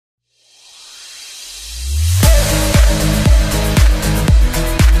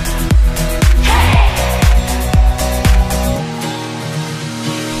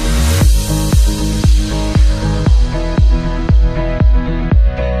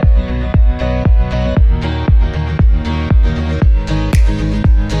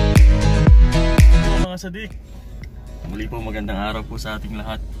Sadik. Muli po magandang araw po sa ating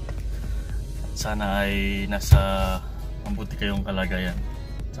lahat. Sana ay nasa mabuti kayong kalagayan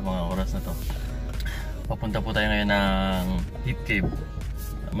sa mga oras na to. Papunta po tayo ngayon ng Heat Cave.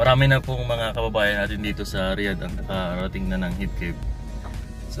 Marami na pong mga kababayan natin dito sa Riyadh ang nakarating na ng Heat Cave.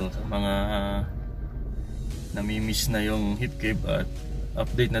 So sa mga nami-miss na yung Heat Cave at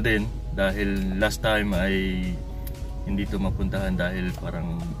update na din dahil last time ay hindi ito mapuntahan dahil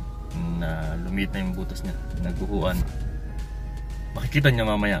parang lumit na yung butas niya, nagbuhuan. Makikita niya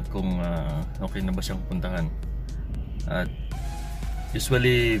mamaya kung okay na ba siyang puntahan. At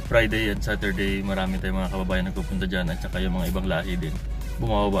usually Friday and Saturday marami tayong mga kababayan nagpupunta dyan at saka yung mga ibang lahi din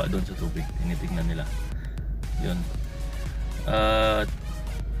bumababa doon sa tubig, tinitingnan nila yun. At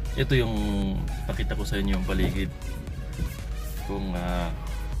ito yung pakita ko sa inyo yung paligid kung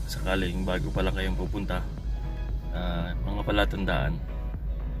sakaling bago pa lang kayong pupunta, mga palatandaan.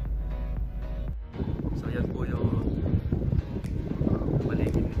 So yan po yung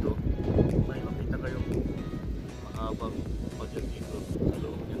paligid nito. May makita kayong mahabang pagyan dito sa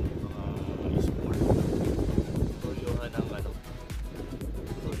loob ng mga school. Tulyohan ng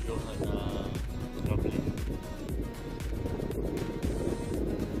tulyohan ng public.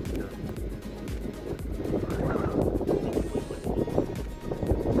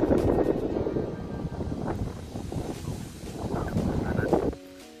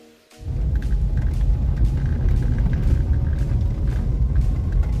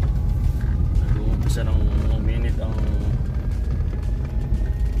 Isa ng minute ang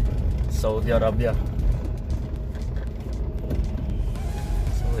Saudi Arabia.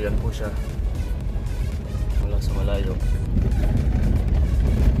 So yan po siya mula sa malayo.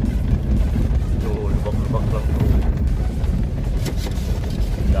 Ito lubak-lubak lang ito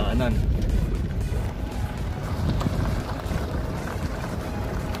daanan.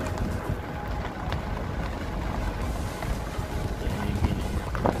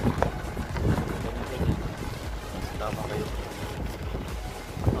 Tama kayo.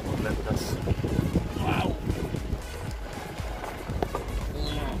 Ako landas. Wow!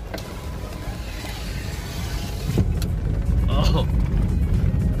 Oh!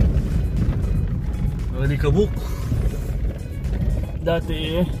 Malikabuk.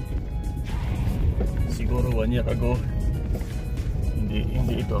 Dati siguro 1 year ago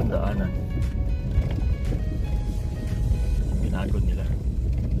hindi ito ang daanan. Binago nila.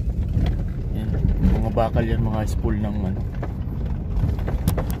 Mga bakal yan, mga spool ng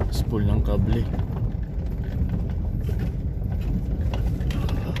spool ng kable. Ayan,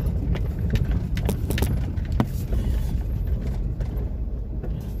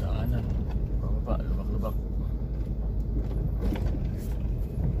 daanan pababa, lubak-lubak.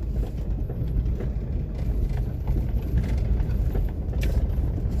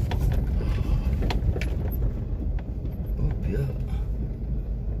 Opya.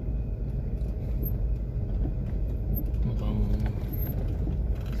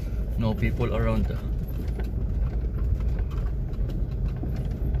 No people around.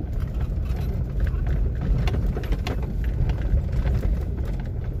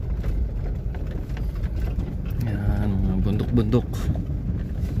 Yan, mga bundok-bundok.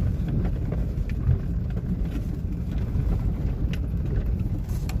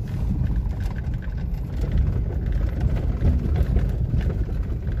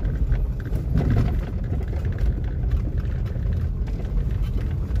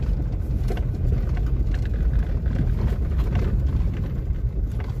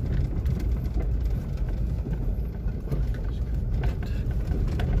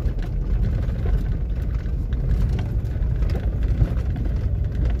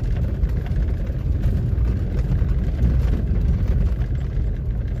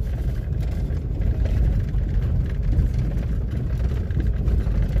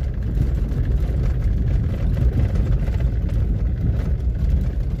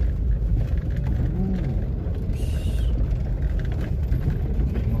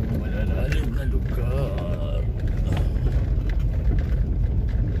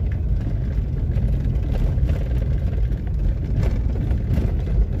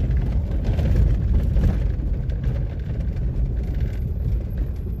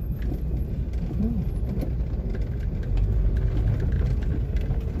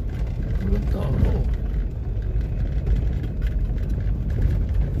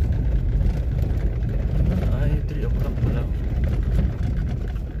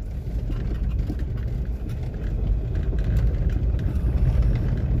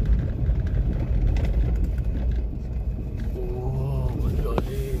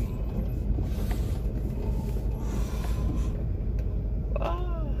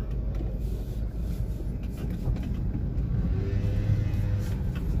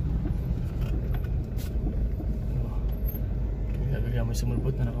 may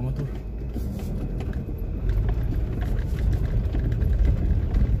sumulpot na nakamotor.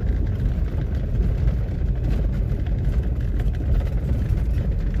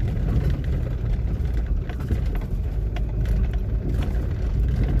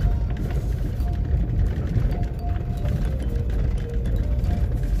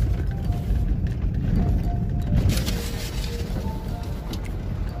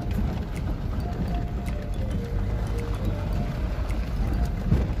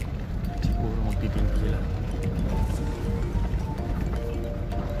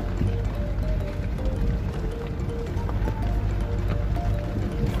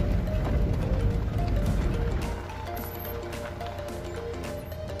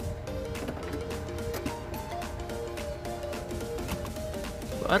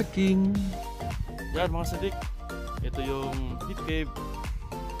 Parking. Yan mga sadik, ito yung heat cave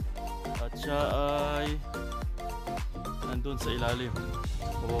at siya ay nandun sa ilalim,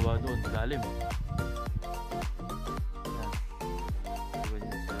 bababa doon, lalim. Yan, iwan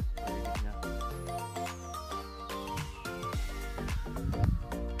niya sa paligid niya.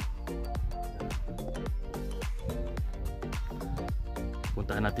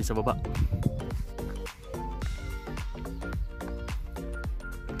 Puntahan natin sa baba.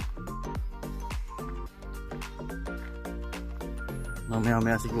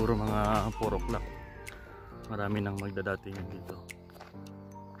 Mamaya siguro mga 4 o'clock marami nang magdadating dito.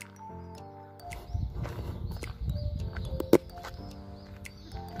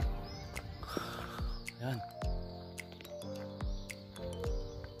 Yan.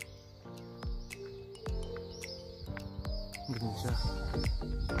 Ganun siya.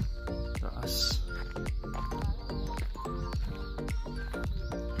 Taas.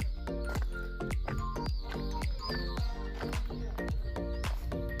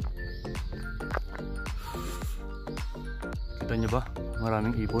 Kita niyo ba?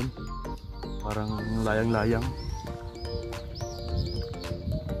 Maraming ibon. Parang layang-layang.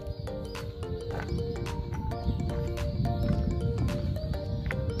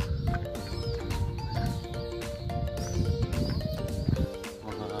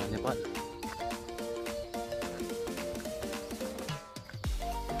 Mga Nepal.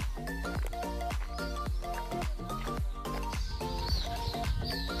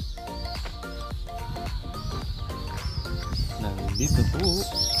 Nandito po.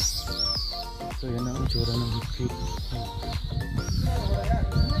 So yan ang itsura ng cave.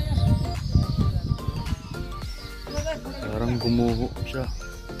 Parang gumuho siya.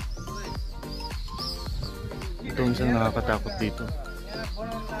 Ito ang isang nakakatakot dito.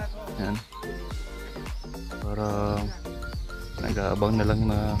 Yan. Parang nag-aabang na lang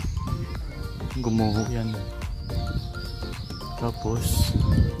na gumuho yan. Tapos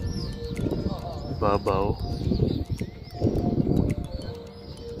ibabaw.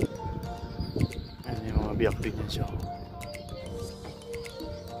 Biyak din yan siya.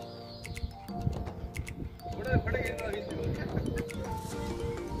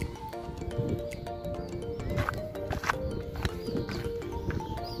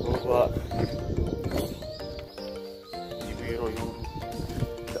 Baba. Hindi biro yung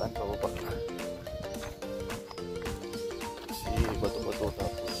daan pa baba. Kasi bato-bato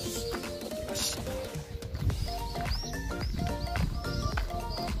tapos matigas.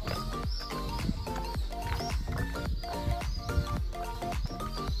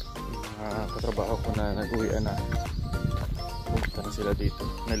 Katrabaho ko na nag-uwian na. Punta na sila dito.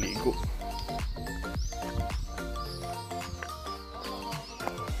 Naligo.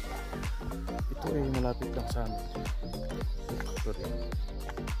 Ito ay malapit lang sa amin. Factory.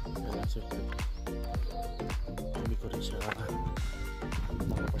 Yan ang circuit. Hindi ko rin siya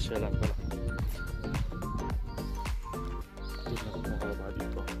makapasyalan pala. Hindi na ako makalaba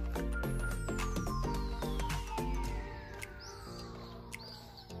dito.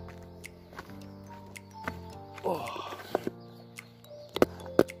 Oh.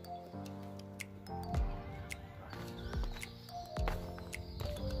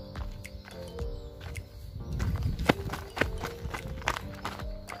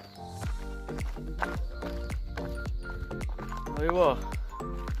 Ayo.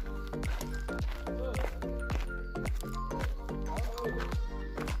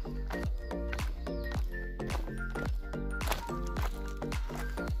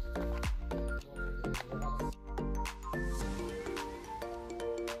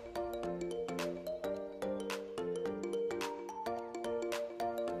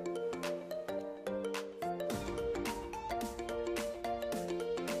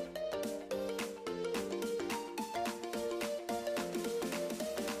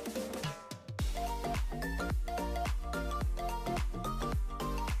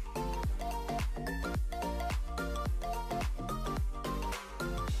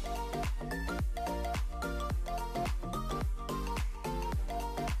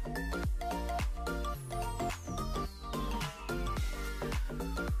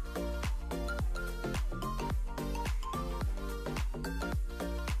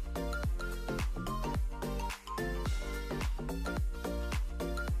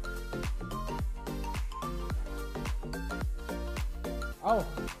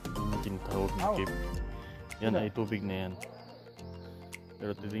 Yung tinatawag na cave. Yan ay tubig na yan.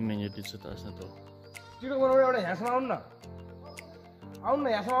 Pero titingnan nyo dito sa taas na to. Tingnan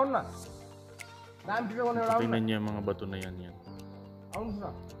nyo yung mga bato na yan.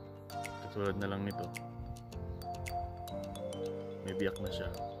 Katulad na lang nito. May biyak na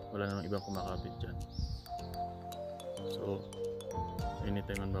siya. Wala namang ibang kumakapit dyan. So,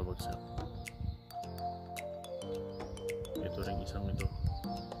 anytime man babagsak. Ito rin isang ito.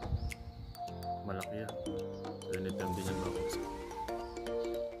 Malaki yan. So, anytime din yan babagsak.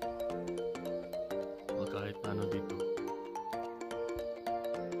 O kahit paano dito.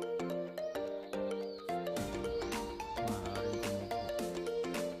 Maaaring tumubo.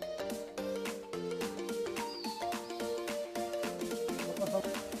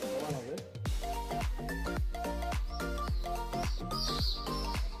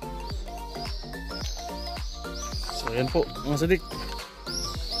 So ayan po mga sadik.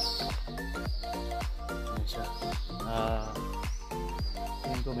 Ayan siya.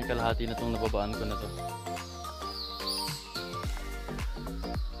 Tingin ko may kalahati na itong nababaan ko na to.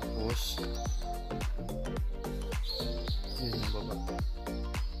 Tapos yun yung baba.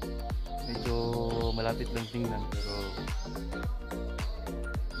 Medyo malapit lang tingnan pero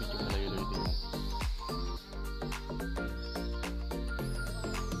medyo malayo-layo tingnan.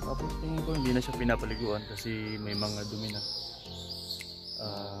 Tapos tingin ko hindi na siya pinapaliguan kasi may mga dumi na.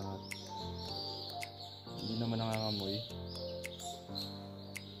 Hindi naman nangangamoy.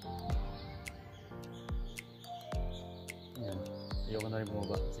 Yan. Ayoko na rin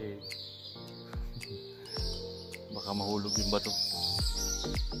bumaba kasi baka mahulog yung bato.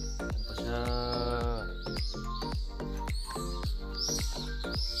 Yan pa siya.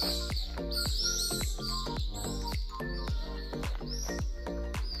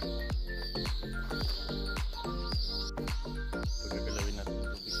 Pagkagalawin natin yung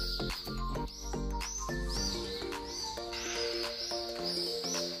tubig.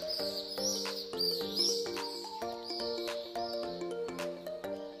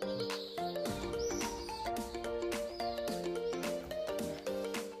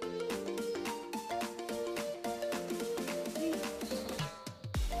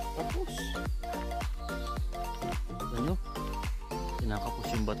 Tapos ano? Kinakapos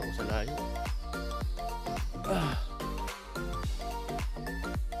yung bato ko sa layo.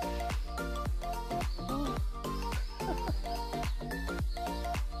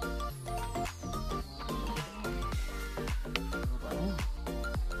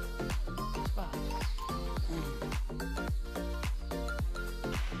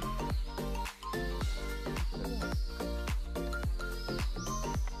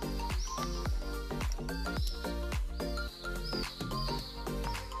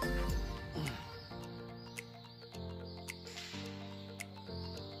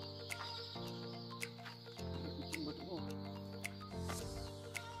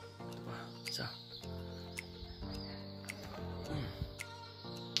 Isa.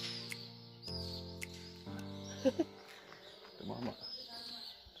 Tumama.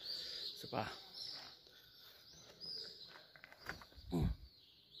 Isa pa.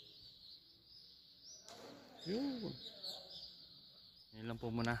 Yun. Yan lang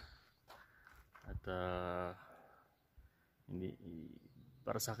po muna. At hindi,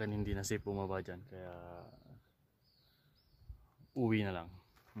 para sa akin hindi na safe bumaba dyan. Kaya uwi na lang.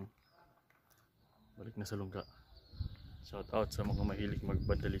 Balik na sa lungga. Shout out sa mga mahilig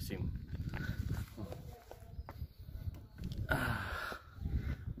mag-vandalism.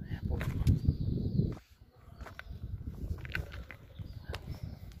 Ayan po.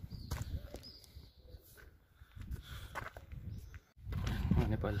 Mga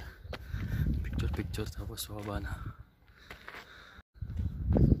Nepal. Picture tapos baba na.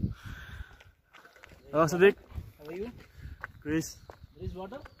 Sadik. How are you? Chris. There is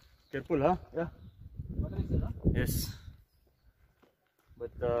water? Careful, huh? Yeah. Water is there, huh? Yes.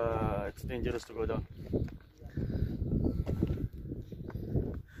 But it's dangerous to go down.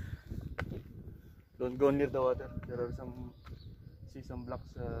 Don't go near the water. There are some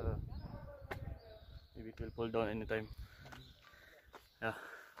blocks. Maybe it will fall down anytime. Yeah.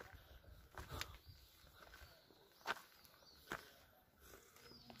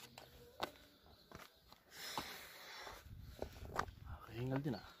 Hingal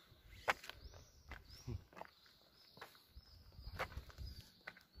din ah.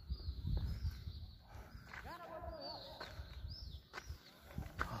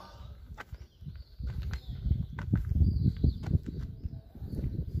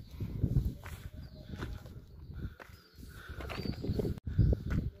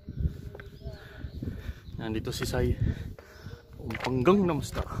 Nandito si Sai. panggang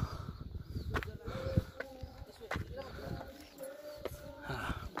namaste.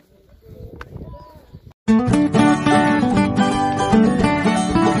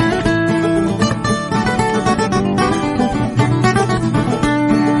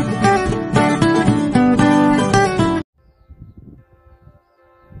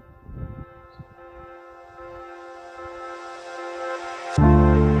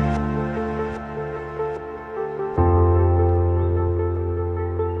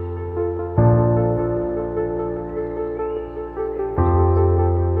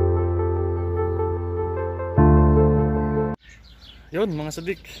 Yun mga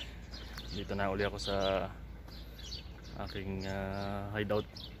sadik, dito na uli ako sa aking hideout.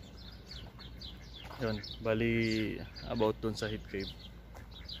 Yun, bali about dun sa heat cave.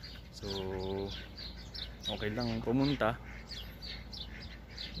 So okay lang pumunta,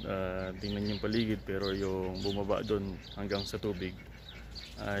 tingnan yung paligid, pero yung bumaba dun hanggang sa tubig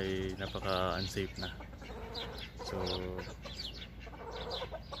ay napaka unsafe na. So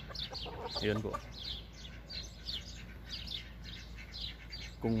yun po.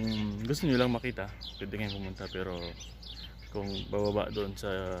 Kung gusto niyo lang makita, pwede kayong pumunta, pero kung bababa doon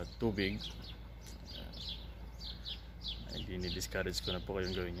sa tubig, hindi ni-discourage ko na po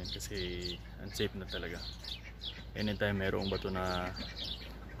kayong gawin yan kasi unsafe na talaga. Anytime mayroong bato na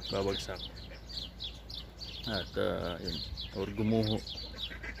babagsak at yun, or gumuho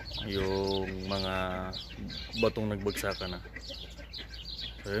yung mga batong nagbagsakan na.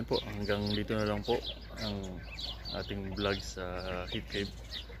 So yun po, hanggang dito na lang po ang ating vlog sa heat cave.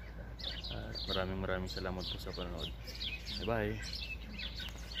 Maraming salamat po sa panonood. Bye bye.